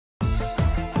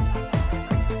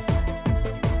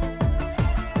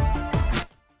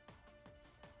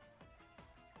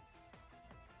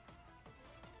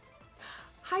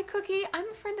Hi, Cookie. I'm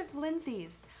a friend of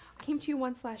Lindsay's. I came to you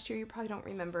once last year. You probably don't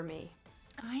remember me.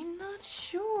 I'm not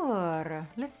sure.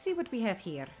 Let's see what we have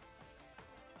here.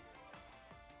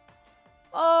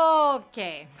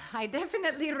 Okay, I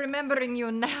definitely remembering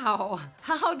you now.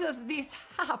 How does this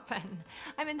happen?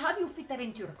 I mean, how do you fit that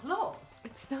into your clothes?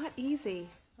 It's not easy.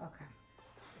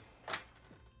 Okay.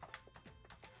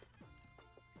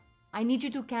 I need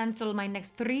you to cancel my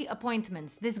next 3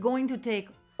 appointments. This is going to take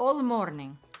all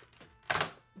morning.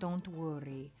 Don't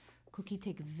worry. Cookie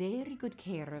take very good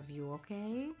care of you,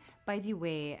 okay? By the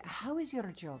way, how is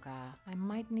your yoga? I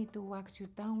might need to wax you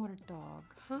downward dog.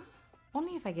 Huh?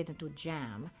 Only if I get into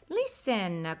jam.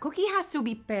 Listen, Cookie has to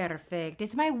be perfect.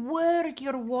 It's my work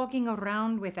you're walking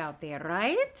around with out there,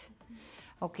 right?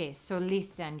 Okay, so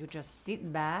listen, you just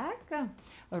sit back,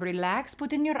 relax,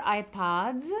 put in your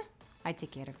iPods. I take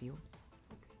care of you.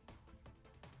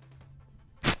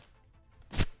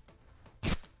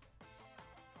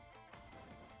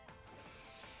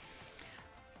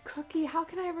 Cookie, how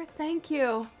can I ever thank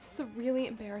you? This is a really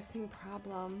embarrassing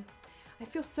problem. I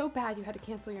feel so bad you had to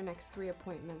cancel your next 3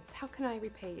 appointments. How can I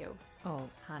repay you? Oh,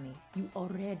 honey, you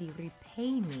already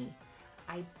repay me.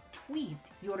 I tweet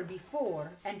your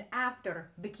before and after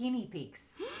bikini pics.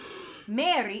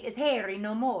 Mary is hairy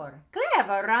no more.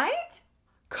 Clever, right?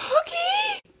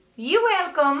 Cookie! You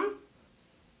welcome.